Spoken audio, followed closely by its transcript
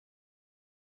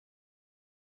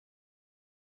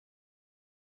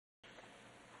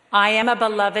I am a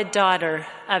beloved daughter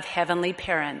of heavenly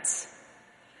parents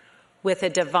with a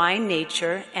divine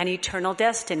nature and eternal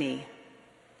destiny.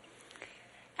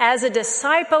 As a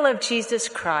disciple of Jesus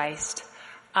Christ,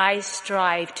 I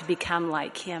strive to become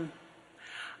like him.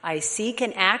 I seek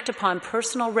and act upon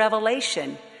personal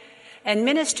revelation and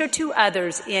minister to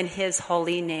others in his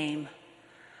holy name.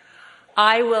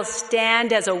 I will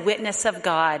stand as a witness of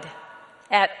God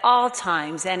at all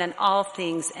times and in all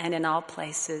things and in all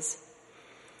places.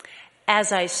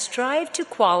 As I strive to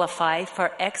qualify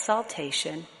for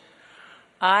exaltation,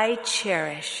 I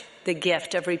cherish the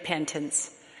gift of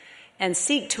repentance and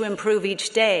seek to improve each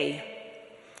day.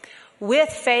 With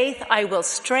faith, I will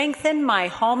strengthen my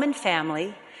home and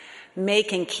family,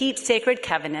 make and keep sacred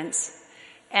covenants,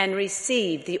 and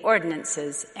receive the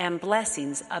ordinances and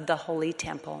blessings of the Holy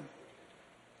Temple.